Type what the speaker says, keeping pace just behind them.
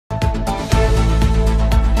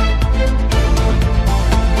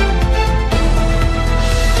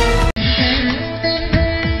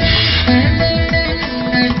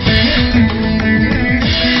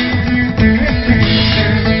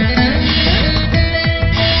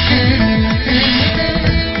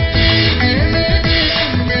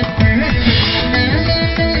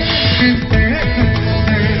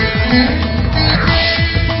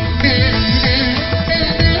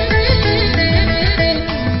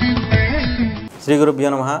శ్రీ గురుభ్యో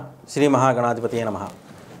నమః. శ్రీ మహాగణాధిపతయే నమః.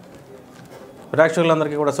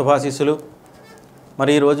 ప్రేక్షకులందరికీ కూడా శుభాశీస్సులు.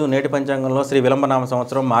 మరి ఈరోజు నేటి పంచాంగంలో శ్రీ విలంబనామ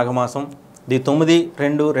సంవత్సరం మాఘమాసం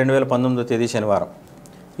 9/2/2019 తేదీ శనివారం.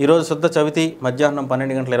 ఈరోజు శుద్ధ చవితి మధ్యాహ్నం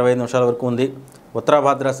 12:25 వరకు ఉంది.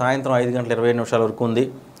 ఉత్తరాభాద్ర సాయంత్రం 5:27 వరకు ఉంది.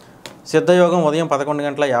 సిద్ధయోగం ఉదయం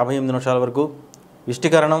 11:58 వరకు,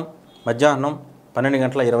 విష్టికరణం మధ్యాహ్నం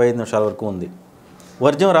 12:25 వరకు ఉంది.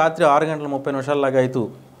 వర్జ్యం రాత్రి 6:30 లాగైతూ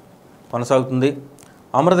కొనసాగుతుంది.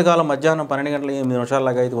 అమృతకాలం మధ్యాహ్నం 12:08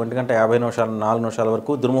 లాగైతూ 1:50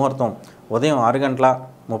 వరకు, దుర్ముహూర్తం ఉదయం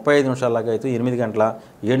 6:35 లాగైతూ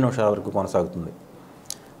 8:07 వరకు కొనసాగుతుంది.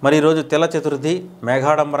 మరి ఈరోజు తెల్ల చతుర్థి,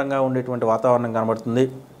 మేఘాడంబరంగా ఉండేటువంటి వాతావరణం కనబడుతుంది.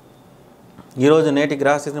 ఈరోజు నేటి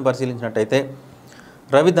గ్రహస్థితిని పరిశీలించినట్టయితే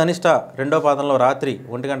రవి ధనిష్ట 2వ పాదంలో రాత్రి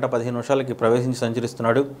 1:15 ప్రవేశించి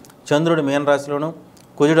సంచరిస్తున్నాడు. చంద్రుడు మీన రాశిలోను,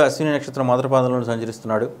 కుజుడు అశ్విని నక్షత్రం మొదటి పాదంలోను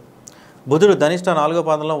సంచరిస్తున్నాడు. బుధుడు ధనిష్ట 4వ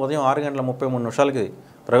పాదంలో ఉదయం 6:33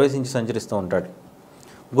 ప్రవేశించి సంచరిస్తూ ఉంటాడు.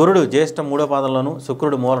 గురుడు జ్యేష్ఠ 3వ పాదంలోను,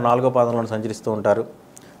 శుక్రుడు మూల 4వ పాదంలోను సంచరిస్తూ ఉంటారు.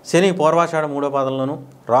 శని పూర్వాషాఢ 3వ పాదంలోను,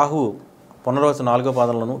 రాహువు పునర్వసు 4వ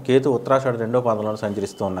పాదంలోను, కేతు ఉత్తరాషాఢ 2వ పాదంలోను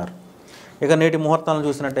సంచరిస్తూ ఉన్నారు. ఇక నేటి ముహూర్తాలను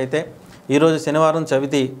చూసినట్టయితే ఈరోజు శనివారం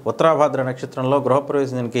చవితి, ఉత్తరాభాద్ర నక్షత్రంలో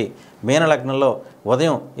గృహప్రవేశానికి మీన లగ్నంలో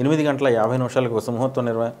ఉదయం 8:50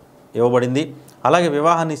 సుముహూర్తం ఇవ్వబడింది. అలాగే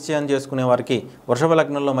వివాహ నిశ్చయం చేసుకునే వారికి వృషభ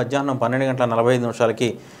లగ్నంలో మధ్యాహ్నం 12:45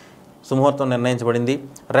 సుముహూర్తం నిర్ణయించబడింది.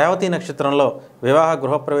 రేవతి నక్షత్రంలో వివాహ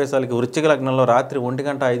గృహప్రవేశాలకి వృశ్చిక లగ్నంలో రాత్రి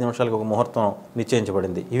 1:05 ఒక ముహూర్తం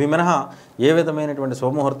నిశ్చయించబడింది. ఇవి మినహా ఏ విధమైనటువంటి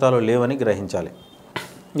శుభముహూర్తాలు లేవని గ్రహించాలి.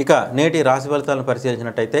 ఇక నేటి రాశి ఫలితాలను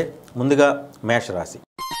పరిశీలించినట్టయితే ముందుగా మేషరాశి.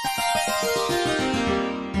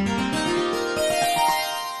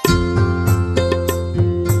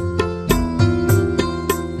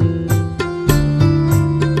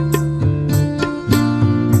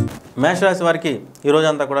 మేషరాశి వారికి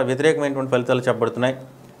ఈరోజంతా కూడా వ్యతిరేకమైనటువంటి ఫలితాలు చెప్పబడుతున్నాయి.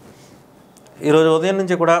 ఈరోజు ఉదయం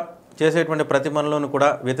నుంచి కూడా చేసేటువంటి ప్రతి పనిలోనూ కూడా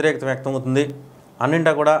వ్యతిరేకత వ్యక్తమవుతుంది.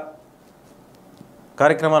 అన్నింటా కూడా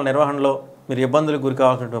కార్యక్రమాల నిర్వహణలో మీరు ఇబ్బందులకు గురి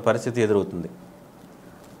కావాల్సినటువంటి పరిస్థితి ఎదురవుతుంది.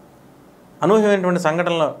 అనూహ్యమైనటువంటి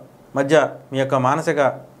సంఘటనల మధ్య మీ యొక్క మానసిక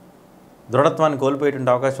దృఢత్వాన్ని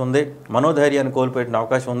కోల్పోయేటువంటి అవకాశం ఉంది. మనోధైర్యాన్ని కోల్పోయేటువంటి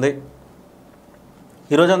అవకాశం ఉంది.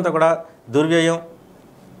 ఈరోజంతా కూడా దుర్వ్యయం,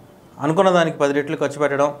 అనుకున్న దానికి 10 రెట్లు ఖర్చు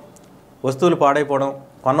పెట్టడం, వస్తువులు పాడైపోవడం,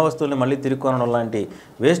 కొన్న వస్తువుల్ని మళ్ళీ తిరిగి కొనడం లాంటి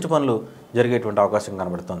వేస్ట్ పనులు జరిగేటువంటి అవకాశం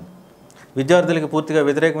కనబడుతుంది. విద్యార్థులకి పూర్తిగా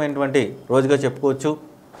వ్యతిరేకమైనటువంటి రోజుగా చెప్పుకోవచ్చు.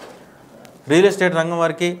 రియల్ ఎస్టేట్ రంగం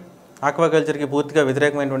వారికి, ఆక్వాకల్చర్కి పూర్తిగా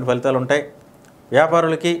వ్యతిరేకమైనటువంటి ఫలితాలు ఉంటాయి.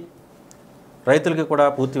 వ్యాపారులకి, రైతులకి కూడా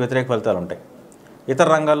పూర్తి వ్యతిరేక ఫలితాలు ఉంటాయి. ఇతర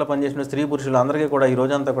రంగాల్లో పనిచేసిన స్త్రీ పురుషులు అందరికీ కూడా ఈ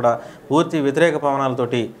రోజంతా కూడా పూర్తి వ్యతిరేక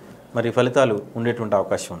పవనాలతోటి మరి ఫలితాలు ఉండేటువంటి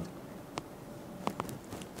అవకాశం ఉంది.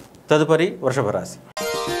 తదుపరి వృషభ రాశి.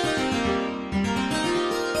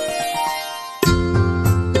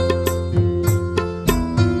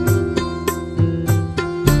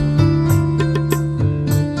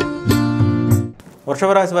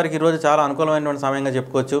 వృషభ రాశి వారికి ఈరోజు చాలా అనుకూలమైనటువంటి సమయంగా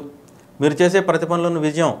చెప్పుకోవచ్చు. మీరు చేసే ప్రతి పనులను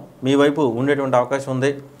విజయం మీ వైపు ఉండేటువంటి అవకాశం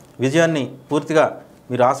ఉంది. విజయాన్ని పూర్తిగా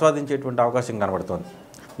మీరు ఆస్వాదించేటువంటి అవకాశం కనబడుతుంది.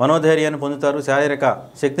 మనోధైర్యాన్ని పొందుతారు, శారీరక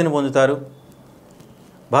శక్తిని పొందుతారు,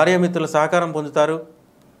 భార్యామిత్రుల సహకారం పొందుతారు,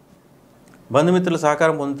 బంధుమిత్రుల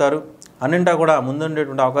సహకారం పొందుతారు. అన్నింటా కూడా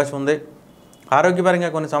ముందుండేటువంటి అవకాశం ఉంది.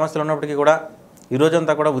 ఆరోగ్యపరంగా కొన్ని సమస్యలు ఉన్నప్పటికీ కూడా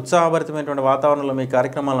ఈరోజంతా కూడా ఉత్సాహభరితమైనటువంటి వాతావరణంలో మీ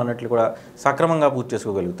కార్యక్రమాలు అన్నింటినీ కూడా సక్రమంగా పూర్తి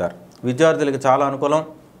చేసుకోగలుగుతారు. విద్యార్థులకు చాలా అనుకూలం.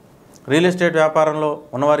 రియల్ ఎస్టేట్ వ్యాపారంలో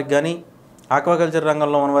ఉన్నవారికి కానీ, ఆక్వాకల్చర్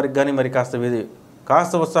రంగంలో ఉన్నవారికి కానీ మరి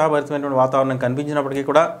కాస్త ఉత్సాహభరితమైనటువంటి వాతావరణం కనిపించినప్పటికీ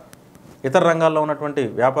కూడా ఇతర రంగాల్లో ఉన్నటువంటి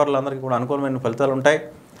వ్యాపారులందరికీ కూడా అనుకూలమైన ఫలితాలు ఉంటాయి.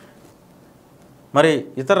 మరి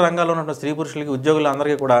ఇతర రంగాల్లో ఉన్నటువంటి స్త్రీ పురుషులకి,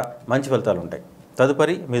 ఉద్యోగులందరికీ కూడా మంచి ఫలితాలు ఉంటాయి.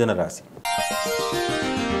 తదుపరి మిథున రాశి.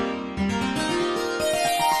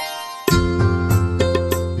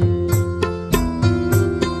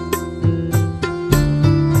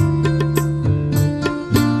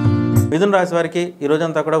 మిథున రాశి వారికి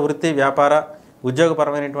ఈరోజంతా కూడా వృత్తి, వ్యాపార,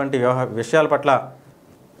 ఉద్యోగపరమైనటువంటి విషయాల పట్ల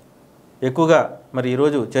ఎక్కువగా మరి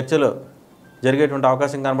ఈరోజు చర్చలు జరిగేటువంటి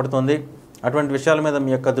అవకాశం కనబడుతుంది. అటువంటి విషయాల మీద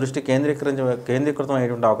మీ యొక్క దృష్టి కేంద్రీకృతం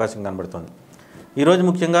అయ్యేటువంటి అవకాశం కనబడుతుంది. ఈరోజు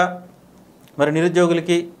ముఖ్యంగా మరి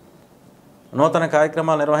నిరుద్యోగులకి, నూతన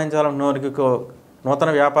కార్యక్రమాలు నిర్వహించాలన్న వారికి, నూతన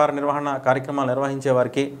వ్యాపార నిర్వహణ కార్యక్రమాలు నిర్వహించే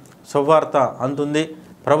వారికి శుభవార్త అందుతుంది.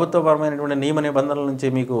 ప్రభుత్వపరమైనటువంటి నియమ నిబంధనల నుంచి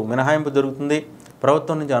మీకు మినహాయింపు దొరుకుతుంది.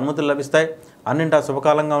 ప్రభుత్వం నుంచి అనుమతులు లభిస్తాయి. అన్నింటా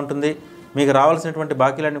శుభకాలంగా ఉంటుంది. మీకు రావాల్సినటువంటి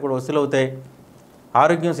బాకీలన్నీ కూడా వసూలవుతాయి.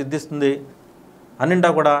 ఆరోగ్యం సిద్ధిస్తుంది. అన్నింటా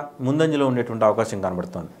కూడా ముందంజలో ఉండేటువంటి అవకాశం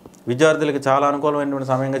కనబడుతుంది. విద్యార్థులకు చాలా అనుకూలమైనటువంటి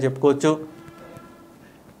సమయంగా చెప్పుకోవచ్చు.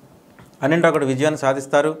 అన్నింటా కూడా విజయాన్ని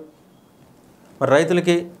సాధిస్తారు. మరి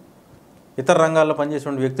రైతులకి, ఇతర రంగాల్లో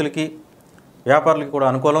పనిచేసే వ్యక్తులకి వ్యాపారులకి కూడా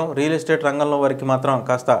అనుకూలం. రియల్ ఎస్టేట్ రంగంలో వారికి మాత్రం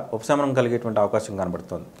కాస్త ఉపశమనం కలిగేటువంటి అవకాశం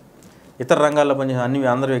కనబడుతుంది. ఇతర రంగాల్లో పనిచేసే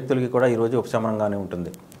అందరి వ్యక్తులకి కూడా ఈరోజు ఉపశమనంగానే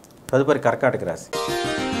ఉంటుంది. తదుపరి కర్కాటక రాశి.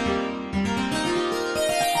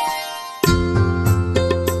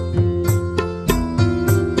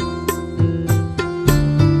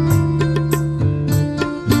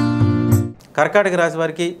 కర్కాటక రాశి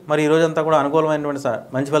వారికి మరి ఈరోజంతా కూడా అనుకూలమైనటువంటి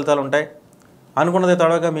మంచి ఫలితాలు ఉంటాయి. అనుకున్నదే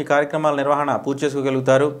తడవగా మీ కార్యక్రమాల నిర్వహణ పూర్తి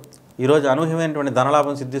చేసుకోగలుగుతారు. ఈరోజు అనూహ్యమైనటువంటి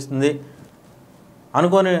ధనలాభం సిద్ధిస్తుంది.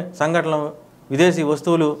 అనుకోని సంఘటనలు విదేశీ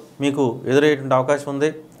వస్తువులు మీకు ఎదురయ్యేటువంటి అవకాశం ఉంది.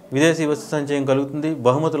 విదేశీ వస్తు సంచయం కలుగుతుంది.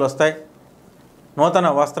 బహుమతులు వస్తాయి. నూతన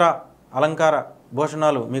వస్త్ర అలంకార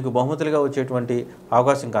భూషణాలు మీకు బహుమతులుగా వచ్చేటువంటి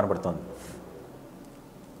అవకాశం కనబడుతుంది.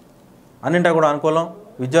 అన్నింటా కూడా అనుకూలం.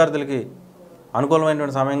 విద్యార్థులకి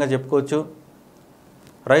అనుకూలమైనటువంటి సమయంగా చెప్పుకోవచ్చు.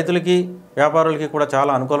 రైతులకి వ్యాపారులకి కూడా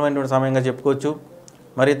చాలా అనుకూలమైనటువంటి సమయంగా చెప్పుకోవచ్చు.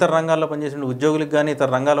 మరి ఇతర రంగాల్లో పనిచేసిన ఉద్యోగులకు కానీ ఇతర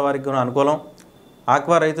రంగాల వారికి కూడా అనుకూలం.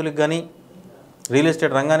 ఆక్వా రైతులకు కానీ రియల్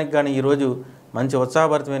ఎస్టేట్ రంగానికి కానీ ఈరోజు మంచి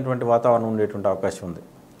ఉత్సాహభరితమైనటువంటి వాతావరణం ఉండేటువంటి అవకాశం ఉంది.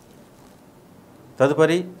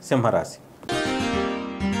 తదుపరి సింహరాశి.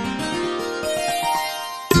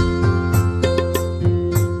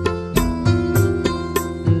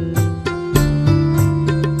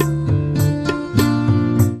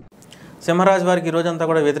 సింహరాశి వారికి ఈరోజంతా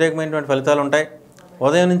కూడా వ్యతిరేకమైనటువంటి ఫలితాలు ఉంటాయి.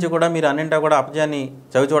 ఉదయం నుంచి కూడా మీరు అన్నింటా కూడా అపజయాన్ని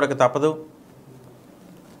చవిచూడక తప్పదు.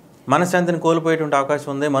 మనశ్శాంతిని కోల్పోయేటువంటి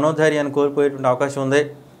అవకాశం ఉంది. మనోధైర్యాన్ని కోల్పోయేటువంటి అవకాశం ఉంది.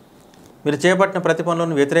 మీరు చేపట్టిన ప్రతి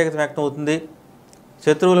పనులను వ్యతిరేకత వ్యక్తం అవుతుంది.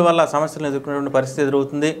 శత్రువుల వల్ల సమస్యలను ఎదుర్కొనేటువంటి పరిస్థితి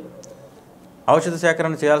ఎదురవుతుంది. ఔషధ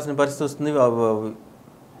సేకరణ చేయాల్సిన పరిస్థితి వస్తుంది.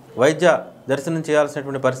 వైద్య దర్శనం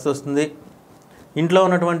చేయాల్సినటువంటి పరిస్థితి వస్తుంది. ఇంట్లో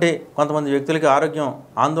ఉన్నటువంటి కొంతమంది వ్యక్తులకి ఆరోగ్యం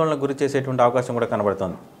ఆందోళనకు గురి చేసేటువంటి అవకాశం కూడా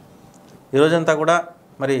కనబడుతుంది. ఈరోజంతా కూడా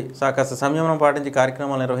మరి కాస్త సంయమనం పాటించి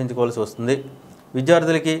కార్యక్రమాలు నిర్వహించుకోవాల్సి వస్తుంది.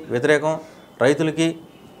 విద్యార్థులకి వ్యతిరేకం, రైతులకి,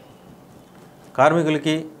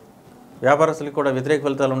 కార్మికులకి, వ్యాపారస్తులకి కూడా వ్యతిరేక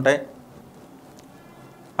ఫలితాలు ఉంటాయి.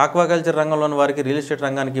 ఆక్వాకల్చర్ రంగంలోని వారికి రియల్ ఎస్టేట్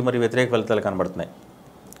రంగానికి మరి వ్యతిరేక ఫలితాలు కనబడుతున్నాయి.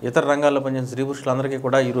 ఇతర రంగాల్లో పనిచేసిన స్త్రీ పురుషులందరికీ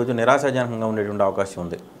కూడా ఈరోజు నిరాశాజనకంగా ఉండేటువంటి అవకాశం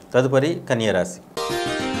ఉంది. తదుపరి కన్యా రాశి.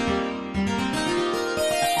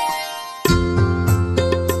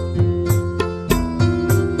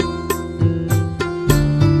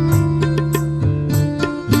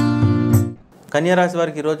 కన్యా రాశి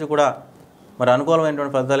వారికి ఈరోజు కూడా మరి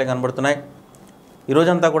అనుకూలమైనటువంటి ఫలితాలే కనబడుతున్నాయి.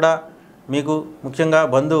 ఈరోజంతా కూడా మీకు ముఖ్యంగా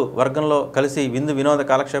బంధు వర్గంలో కలిసి విందు వినోద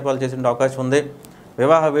కాలక్షేపాలు చేసే అవకాశం ఉంది.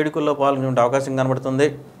 వివాహ వేడుకల్లో పాల్గొనే అవకాశం కనబడుతుంది.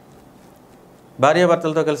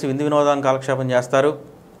 భార్యాభర్తలతో కలిసి విందు వినోదాన్ని కాలక్షేపం చేస్తారు.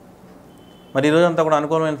 మరి ఈరోజంతా కూడా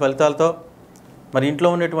అనుకూలమైన ఫలితాలతో మరి ఇంట్లో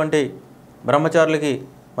ఉండేటువంటి బ్రహ్మచారులకి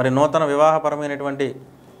మరి నూతన వివాహపరమైనటువంటి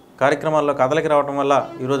కార్యక్రమాల్లో కదలికి రావడం వల్ల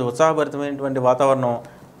ఈరోజు ఉత్సాహభరితమైనటువంటి వాతావరణం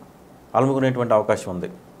అలుముకునేటువంటి అవకాశం ఉంది.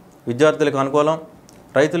 విద్యార్థులకు అనుకూలం.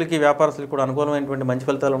 రైతులకి వ్యాపారస్తులకు కూడా అనుకూలమైనటువంటి మంచి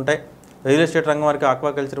ఫలితాలు ఉంటాయి. రియల్ ఎస్టేట్ రంగం వారికి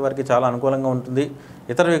ఆక్వాకల్చర్ వారికి చాలా అనుకూలంగా ఉంటుంది.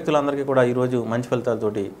 ఇతర వ్యక్తులందరికీ కూడా ఈరోజు మంచి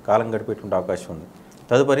ఫలితాలతోటి కాలం గడిపేటువంటి అవకాశం ఉంది.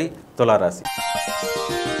 తదుపరి తులారాశి.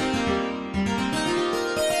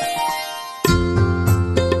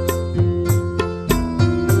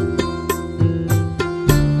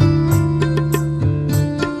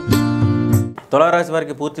 తులారాశి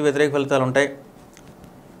వారికి పూర్తి వ్యతిరేక ఫలితాలు ఉంటాయి.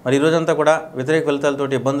 మరి ఈరోజంతా కూడా వ్యతిరేక ఫలితాలతో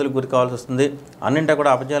ఇబ్బందులకు గురి కావాల్సి వస్తుంది. అన్నింటా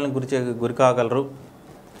కూడా అపజయాలకు గురి కాగలరు.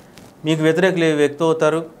 మీకు వ్యతిరేకులు వ్యక్తం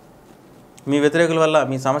అవుతారు. మీ వ్యతిరేకుల వల్ల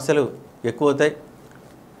మీ సమస్యలు ఎక్కువ అవుతాయి.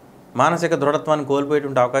 మానసిక దృఢత్వాన్ని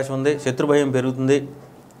కోల్పోయేటువంటి అవకాశం ఉంది. శత్రుభయం పెరుగుతుంది.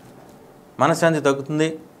 మనశ్శాంతి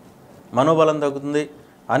తగ్గుతుంది. మనోబలం తగ్గుతుంది.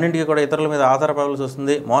 అన్నింటికీ కూడా ఇతరుల మీద ఆధారపడాల్సి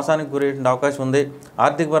వస్తుంది. మోసానికి గురయ్యేటువంటి అవకాశం ఉంది.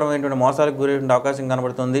 ఆర్థికపరమైనటువంటి మోసాలకు గురయ్యేటువంటి అవకాశం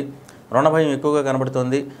కనబడుతుంది. రుణభయం ఎక్కువగా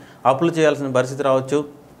కనబడుతుంది. అప్పులు చేయాల్సిన పరిస్థితి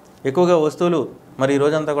రావచ్చు. ఎక్కువగా వస్తువులు మరి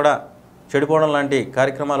ఈరోజంతా కూడా చెడిపోవడం లాంటి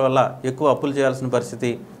కార్యక్రమాల వల్ల ఎక్కువ అప్పులు చేయాల్సిన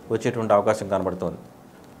పరిస్థితి వచ్చేటువంటి అవకాశం కనబడుతుంది.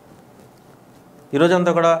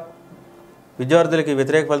 ఈరోజంతా కూడా విద్యార్థులకి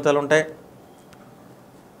వ్యతిరేక ఫలితాలు ఉంటాయి.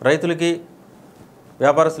 రైతులకి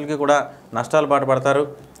వ్యాపారస్తులకి కూడా నష్టాలు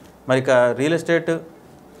బాటపడతారు. మరి రియల్ ఎస్టేట్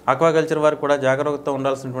ఆక్వాకల్చర్ వారికి కూడా జాగ్రత్తగా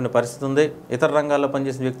ఉండాల్సినటువంటి పరిస్థితి ఉంది. ఇతర రంగాల్లో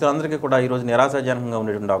పనిచేసిన వ్యక్తులందరికీ కూడా ఈరోజు నిరాశాజనకంగా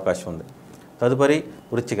ఉండేటువంటి అవకాశం ఉంది. తదుపరి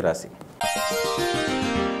వృశ్చిక రాశి.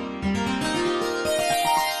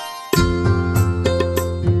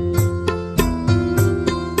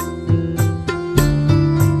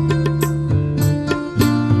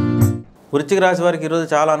 వృశ్చిక రాశి వారికి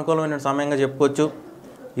ఈరోజు చాలా అనుకూలమైన సమయంగా చెప్పుకోవచ్చు.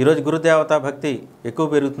 ఈరోజు గురుదేవత భక్తి ఎక్కువ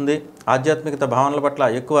పెరుగుతుంది. ఆధ్యాత్మికత భావనల పట్ల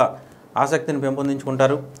ఎక్కువ ఆసక్తిని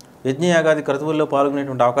పెంపొందించుకుంటారు. యజ్ఞయాగాది క్రతువుల్లో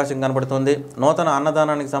పాల్గొనేటువంటి అవకాశం కనబడుతుంది. నూతన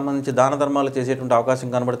అన్నదానానికి సంబంధించి దాన ధర్మాలు చేసేటువంటి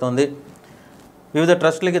అవకాశం కనబడుతుంది. వివిధ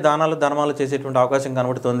ట్రస్టులకి దానాలు ధర్మాలు చేసేటువంటి అవకాశం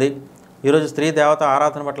కనబడుతుంది. ఈరోజు స్త్రీ దేవత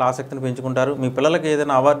ఆరాధన పట్ల ఆసక్తిని పెంచుకుంటారు. మీ పిల్లలకి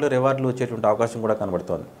ఏదైనా అవార్డులు రివార్డులు వచ్చేటువంటి అవకాశం కూడా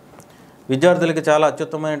కనబడుతోంది. విద్యార్థులకి చాలా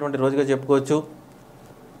అత్యుత్తమైనటువంటి రోజుగా చెప్పుకోవచ్చు.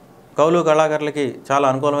 కౌలు కళాకారులకి చాలా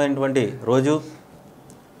అనుకూలమైనటువంటి రోజు.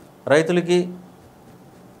 రైతులకి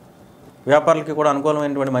వ్యాపారులకి కూడా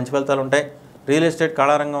అనుకూలమైనటువంటి మంచి ఫలితాలు ఉంటాయి. రియల్ ఎస్టేట్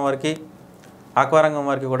కళారంగం వారికి ఆక్వారంగం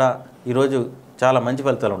వారికి కూడా ఈరోజు చాలా మంచి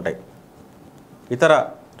ఫలితాలు ఉంటాయి. ఇతర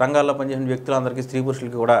రంగాల్లో పనిచేసిన వ్యక్తులందరికీ స్త్రీ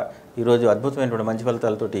పురుషులకి కూడా ఈరోజు అద్భుతమైనటువంటి మంచి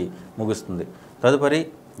ఫలితాలతోటి ముగుస్తుంది. తదుపరి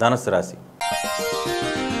ధనుస్సు రాశి.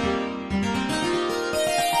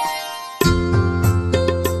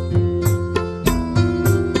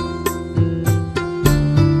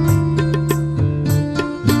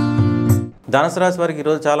 ధనుసు రాశి వారికి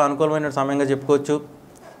ఈరోజు చాలా అనుకూలమైన సమయంగా చెప్పుకోవచ్చు.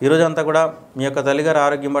 ఈరోజు అంతా కూడా మీ యొక్క తల్లిగారి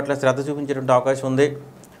ఆరోగ్యం పట్ల శ్రద్ధ చూపించేటువంటి అవకాశం ఉంది.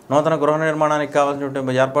 నూతన గృహ నిర్మాణానికి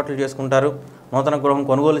కావాల్సినటువంటి ఏర్పాట్లు చేసుకుంటారు. నూతన గృహం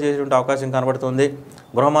కొనుగోలు చేసేటువంటి అవకాశం కనబడుతుంది.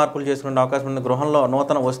 గృహ మార్పులు చేసుకునే అవకాశం ఉంది. గృహంలో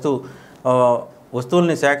నూతన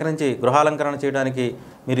వస్తువుల్ని సేకరించి గృహాలంకరణ చేయడానికి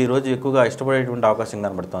మీరు ఈరోజు ఎక్కువగా ఇష్టపడేటువంటి అవకాశం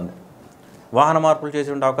కనబడుతుంది. వాహన మార్పులు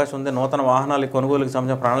చేసేటువంటి అవకాశం ఉంది. నూతన వాహనాల కొనుగోలుకి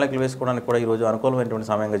సంబంధించిన ప్రణాళికలు వేసుకోవడానికి కూడా ఈరోజు అనుకూలమైనటువంటి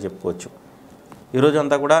సమయంగా చెప్పుకోవచ్చు. ఈరోజు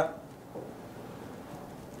అంతా కూడా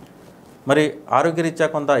మరి ఆరోగ్యరీత్యా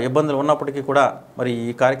కొంత ఇబ్బందులు ఉన్నప్పటికీ కూడా మరి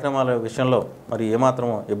ఈ కార్యక్రమాల విషయంలో మరి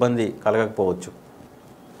ఏమాత్రమూ ఇబ్బంది కలగకపోవచ్చు.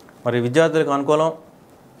 మరి విద్యార్థులకు అనుకూలం,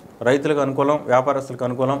 రైతులకు అనుకూలం, వ్యాపారస్తులకు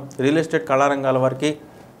అనుకూలం. రియల్ ఎస్టేట్ కళారంగాల వారికి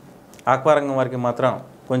ఆక్వారంగం వారికి మాత్రం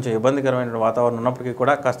కొంచెం ఇబ్బందికరమైన వాతావరణం ఉన్నప్పటికీ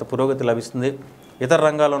కూడా కాస్త పురోగతి లభిస్తుంది. ఇతర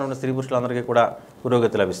రంగాల్లో ఉన్న స్త్రీ పురుషులందరికీ కూడా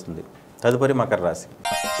పురోగతి లభిస్తుంది. తదుపరి మకర రాశి.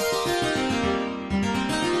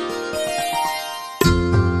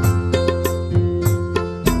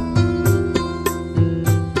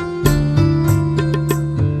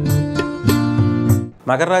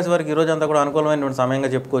 మకర రాశి వారికి ఈరోజు అంతా కూడా అనుకూలమైనటువంటి సమయంగా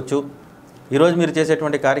చెప్పుకోవచ్చు. ఈరోజు మీరు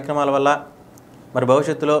చేసేటువంటి కార్యక్రమాల వల్ల మరి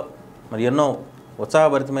భవిష్యత్తులో మరి ఎన్నో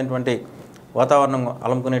ఉత్సాహభరితమైనటువంటి వాతావరణం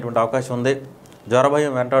అలముకునేటువంటి అవకాశం ఉంది.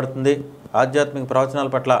 జ్వరభయం వెంటాడుతుంది. ఆధ్యాత్మిక ప్రవచనాల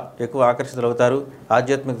పట్ల ఎక్కువ ఆకర్షితులవుతారు.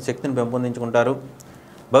 ఆధ్యాత్మిక శక్తిని పెంపొందించుకుంటారు.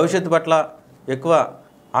 భవిష్యత్తు పట్ల ఎక్కువ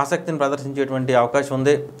ఆసక్తిని ప్రదర్శించేటువంటి అవకాశం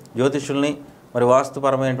ఉంది. జ్యోతిష్యుల్ని మరి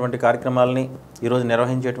వాస్తుపరమైనటువంటి కార్యక్రమాలని ఈరోజు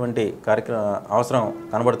నిర్వహించేటువంటి అవసరం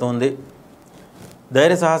కనబడుతుంది.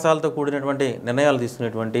 ధైర్య సాహసాలతో కూడినటువంటి నిర్ణయాలు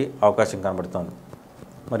తీసుకునేటువంటి అవకాశం కనబడుతుంది.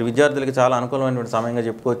 మరి విద్యార్థులకి చాలా అనుకూలమైనటువంటి సమయంగా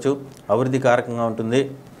చెప్పుకోవచ్చు. అభివృద్ధి కారకంగా ఉంటుంది.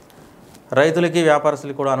 రైతులకి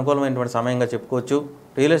వ్యాపారస్తులకి కూడా అనుకూలమైనటువంటి సమయంగా చెప్పుకోవచ్చు.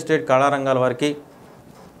 రియల్ ఎస్టేట్ కళారంగాల వారికి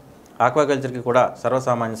ఆక్వాకల్చర్కి కూడా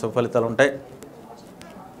సర్వసామాన్య సుఫలితాలు ఉంటాయి.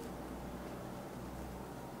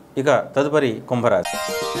 ఇక తదుపరి కుంభరాశి.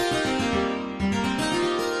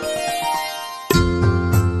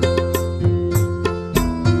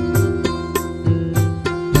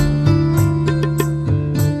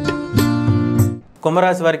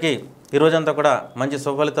 కుంభరాశి వారికి ఈరోజంతా కూడా మంచి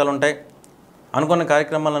సుఫలితాలు ఉంటాయి. అనుకున్న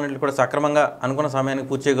కార్యక్రమాలన్నింటినీ కూడా సక్రమంగా అనుకున్న సమయానికి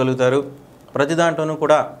పూర్తి చేయగలుగుతారు. ప్రతి దాంట్లోనూ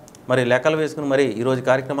కూడా మరి లెక్కలు వేసుకుని మరి ఈరోజు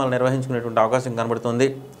కార్యక్రమాలు నిర్వహించుకునేటువంటి అవకాశం కనబడుతుంది.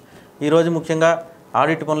 ఈరోజు ముఖ్యంగా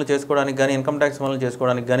ఆడిట్ పనులు చేసుకోవడానికి కానీ, ఇన్కమ్ ట్యాక్స్ పనులు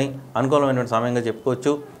చేసుకోవడానికి కానీ అనుకూలమైనటువంటి సమయంగా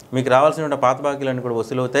చెప్పుకోవచ్చు. మీకు రావాల్సిన పాత బాకీలన్నీ కూడా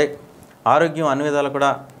వసూలవుతాయి. ఆరోగ్యం అన్ని విధాలు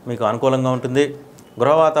కూడా మీకు అనుకూలంగా ఉంటుంది.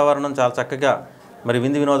 గృహ వాతావరణం చాలా చక్కగా మరి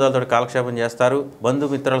విందు వినోదాలతో కాలక్షేపం చేస్తారు.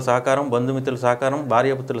 బంధుమిత్రుల సహకారం,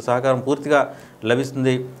 భార్యాపుత్రుల సహకారం పూర్తిగా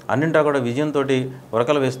లభిస్తుంది. అన్నింటా కూడా విజయంతో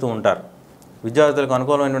ఉరకలు వేస్తూ ఉంటారు. విద్యార్థులకు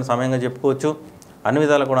అనుకూలమైనటువంటి సమయంగా చెప్పుకోవచ్చు. అన్ని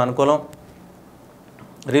విధాలు కూడా అనుకూలం.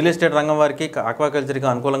 రియల్ ఎస్టేట్ రంగం వారికి ఆక్వాకల్చర్కి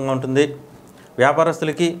అనుకూలంగా ఉంటుంది.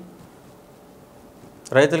 వ్యాపారస్తులకి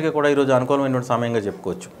రైతులకి కూడా ఈరోజు అనుకూలమైనటువంటి సమయంగా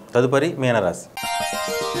చెప్పుకోవచ్చు. తదుపరి మీనరాశి.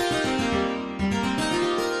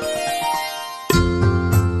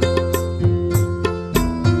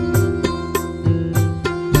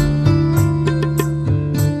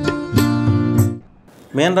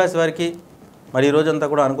 మీన రాశి వారికి మరి ఈరోజంతా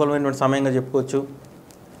కూడా అనుకూలమైనటువంటి సమయంగా చెప్పుకోవచ్చు.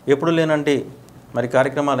 ఎప్పుడు లేనంటే మరి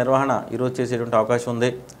కార్యక్రమాల నిర్వహణ ఈరోజు చేసేటువంటి అవకాశం ఉంది.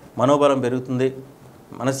 మనోబలం పెరుగుతుంది.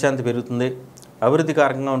 మనశ్శాంతి పెరుగుతుంది. అభివృద్ధి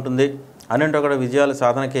కారకంగా ఉంటుంది. అన్నింటో కూడా విజయాల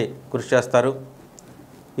సాధనకే కృషి చేస్తారు.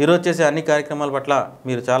 ఈరోజు చేసే అన్ని కార్యక్రమాల పట్ల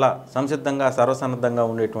మీరు చాలా సంసిద్ధంగా, సర్వసన్నద్ధంగా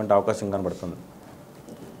ఉండేటువంటి అవకాశం కనబడుతుంది.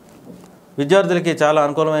 విద్యార్థులకి చాలా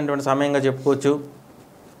అనుకూలమైనటువంటి సమయంగా చెప్పుకోవచ్చు.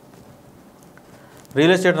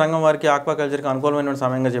 రియల్ ఎస్టేట్ రంగం వారికి ఆక్వాకల్చర్కి అనుకూలమైనటువంటి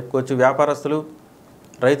సమయంగా చెప్పుకోవచ్చు. వ్యాపారస్తులు,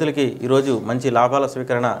 రైతులకి ఈరోజు మంచి లాభాల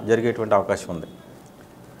స్వీకరణ జరిగేటువంటి అవకాశం ఉంది.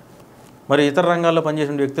 మరి ఇతర రంగాల్లో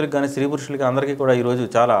పనిచేసిన వ్యక్తులకు కానీ, స్త్రీ పురుషులకి అందరికీ కూడా ఈరోజు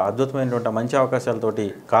చాలా అద్భుతమైనటువంటి మంచి అవకాశాలతోటి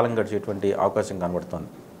కాలం గడిచేటువంటి అవకాశం కనబడుతుంది.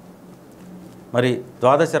 మరి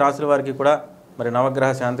ద్వాదశ రాశుల వారికి కూడా మరి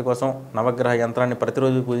నవగ్రహ శాంతి కోసం నవగ్రహ యంత్రాన్ని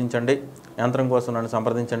ప్రతిరోజు పూజించండి. యంత్రం కోసం నన్ను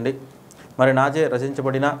సంప్రదించండి. మరి నాచే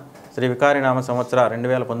రచించబడిన శ్రీ వికారినామ సంవత్సర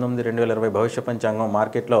 2019-2020 భవిష్య పంచాంగం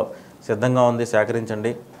మార్కెట్లో సిద్ధంగా ఉంది.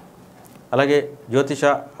 సేకరించండి. అలాగే జ్యోతిష,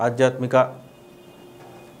 ఆధ్యాత్మిక,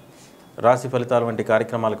 రాశి ఫలితాలు వంటి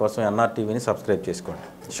కార్యక్రమాల కోసం NRTVని సబ్స్క్రైబ్ చేసుకోండి.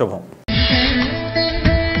 శుభం.